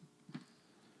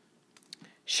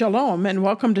Shalom and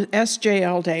welcome to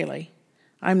SJL Daily.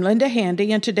 I'm Linda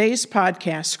Handy, and today's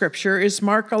podcast scripture is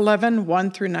Mark 11,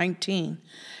 1 through 19,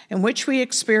 in which we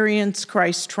experience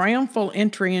Christ's triumphal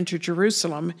entry into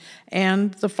Jerusalem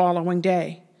and the following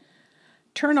day.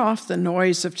 Turn off the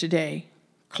noise of today.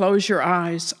 Close your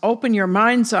eyes, open your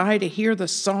mind's eye to hear the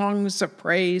songs of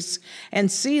praise and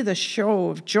see the show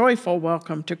of joyful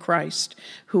welcome to Christ,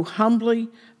 who humbly,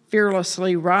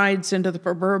 fearlessly rides into the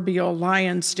proverbial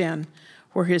lion's den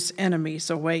where his enemies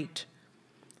await.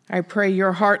 I pray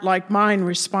your heart, like mine,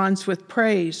 responds with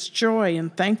praise, joy,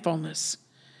 and thankfulness.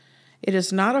 It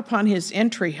is not upon his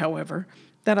entry, however,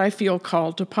 that I feel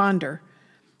called to ponder.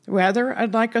 Rather,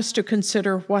 I'd like us to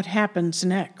consider what happens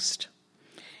next.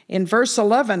 In verse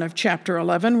 11 of chapter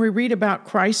 11, we read about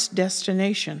Christ's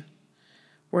destination,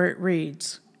 where it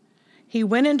reads, "He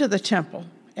went into the temple,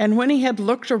 and when he had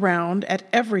looked around at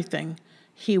everything,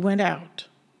 he went out."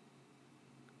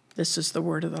 This is the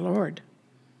word of the Lord.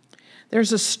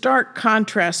 There's a stark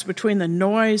contrast between the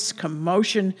noise,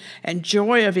 commotion, and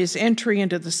joy of his entry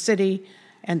into the city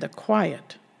and the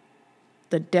quiet,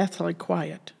 the deathly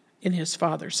quiet in his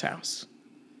Father's house.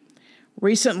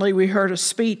 Recently, we heard a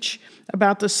speech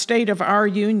about the state of our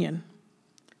union.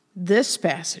 This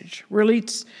passage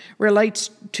relates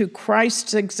to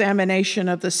Christ's examination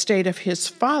of the state of his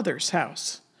Father's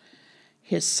house.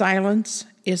 His silence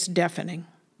is deafening.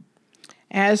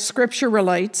 As Scripture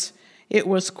relates, it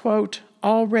was, quote,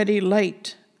 already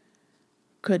late.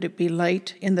 Could it be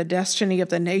late in the destiny of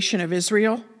the nation of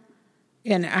Israel?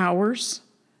 In ours?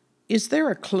 Is there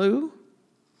a clue?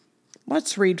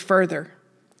 Let's read further.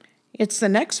 It's the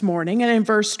next morning, and in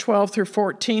verse 12 through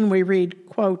 14 we read,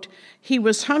 quote, "He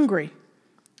was hungry.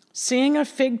 Seeing a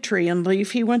fig tree and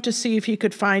leaf, he went to see if he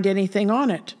could find anything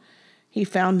on it. He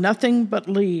found nothing but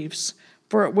leaves,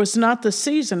 for it was not the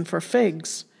season for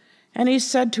figs. And he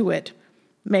said to it,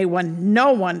 'May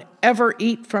no one ever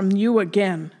eat from you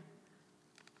again.'"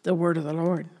 The word of the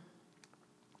Lord.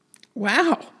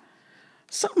 Wow!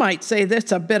 Some might say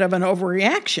that's a bit of an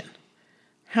overreaction.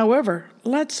 However,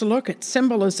 let's look at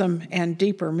symbolism and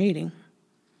deeper meaning.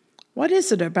 What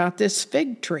is it about this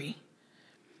fig tree?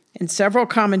 In several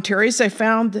commentaries, I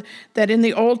found that in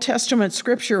the Old Testament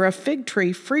scripture, a fig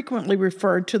tree frequently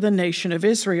referred to the nation of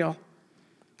Israel.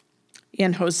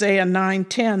 In Hosea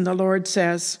 9:10, the Lord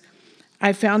says,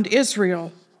 "I found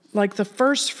Israel like the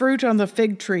first fruit on the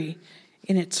fig tree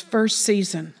in its first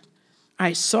season.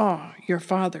 I saw your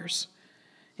fathers."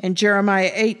 In Jeremiah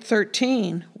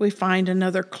 8:13, we find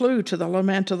another clue to the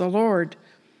lament of the Lord.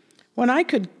 "When I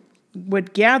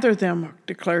would gather them,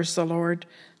 declares the Lord,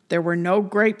 there were no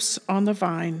grapes on the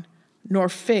vine, nor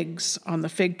figs on the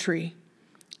fig tree.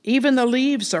 Even the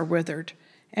leaves are withered,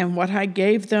 and what I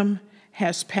gave them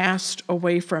has passed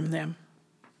away from them."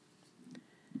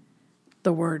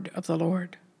 The word of the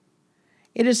Lord.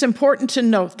 It is important to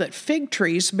note that fig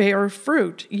trees bear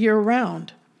fruit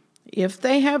year-round. If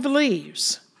they have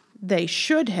leaves, they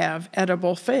should have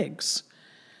edible figs.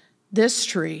 This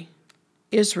tree,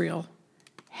 Israel,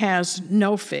 has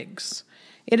no figs.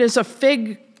 It is a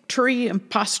fig tree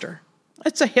imposter.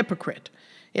 It's a hypocrite.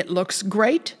 It looks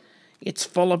great, it's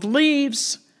full of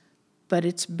leaves, but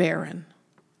it's barren.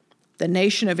 The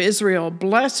nation of Israel,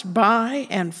 blessed by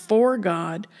and for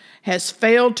God, has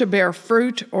failed to bear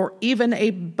fruit or even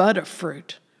a bud of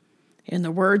fruit. In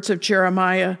the words of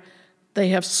Jeremiah, they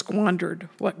have squandered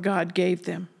what God gave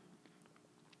them.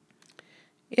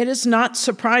 It is not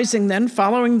surprising then,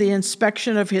 following the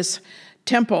inspection of his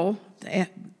temple,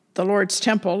 the Lord's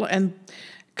temple, and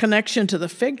connection to the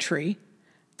fig tree,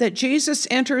 that Jesus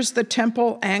enters the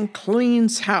temple and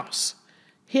cleans house,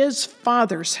 his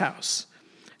Father's house.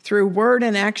 Through word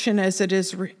and action, as it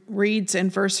reads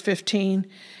in verse 15,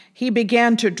 he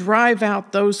began to drive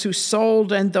out those who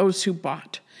sold and those who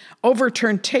bought,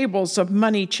 overturned tables of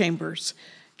money changers,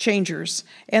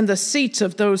 and the seats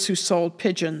of those who sold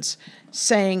pigeons,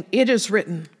 saying, "It is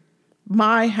written,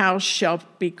 'My house shall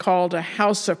be called a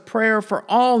house of prayer for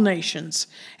all nations,'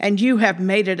 and you have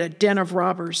made it a den of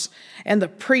robbers." And the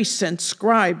priests and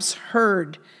scribes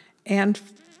heard and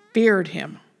feared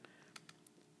him.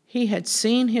 He had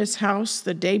seen his house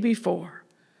the day before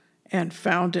and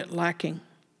found it lacking.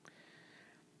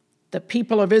 The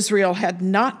people of Israel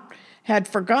had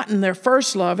forgotten their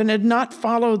first love and had not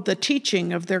followed the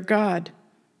teaching of their God.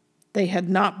 They had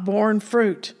not borne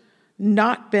fruit,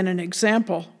 not been an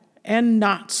example, and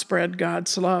not spread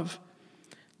God's love.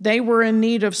 They were in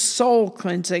need of soul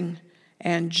cleansing,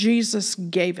 and Jesus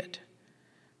gave it.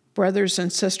 Brothers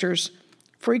and sisters,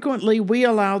 frequently we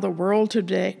allow the world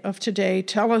today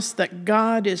tell us that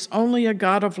God is only a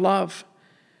God of love.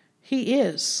 He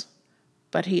is,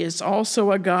 but he is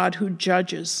also a God who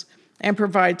judges and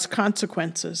provides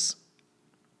consequences.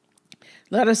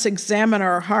 Let us examine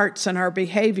our hearts and our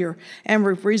behavior and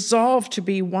resolve to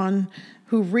be one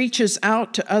who reaches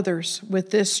out to others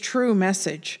with this true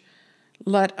message.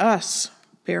 Let us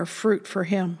bear fruit for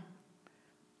him.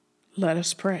 Let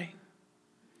us pray.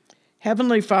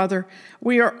 Heavenly Father,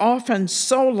 we are often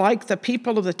so like the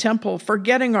people of the temple,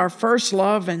 forgetting our first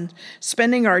love and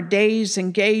spending our days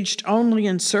engaged only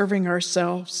in serving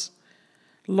ourselves.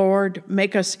 Lord,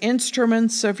 make us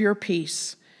instruments of your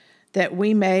peace, that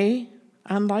we may,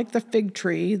 unlike the fig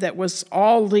tree that was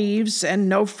all leaves and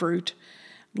no fruit,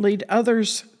 lead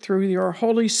others through your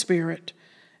Holy Spirit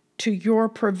to your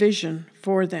provision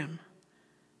for them.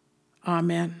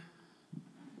 Amen.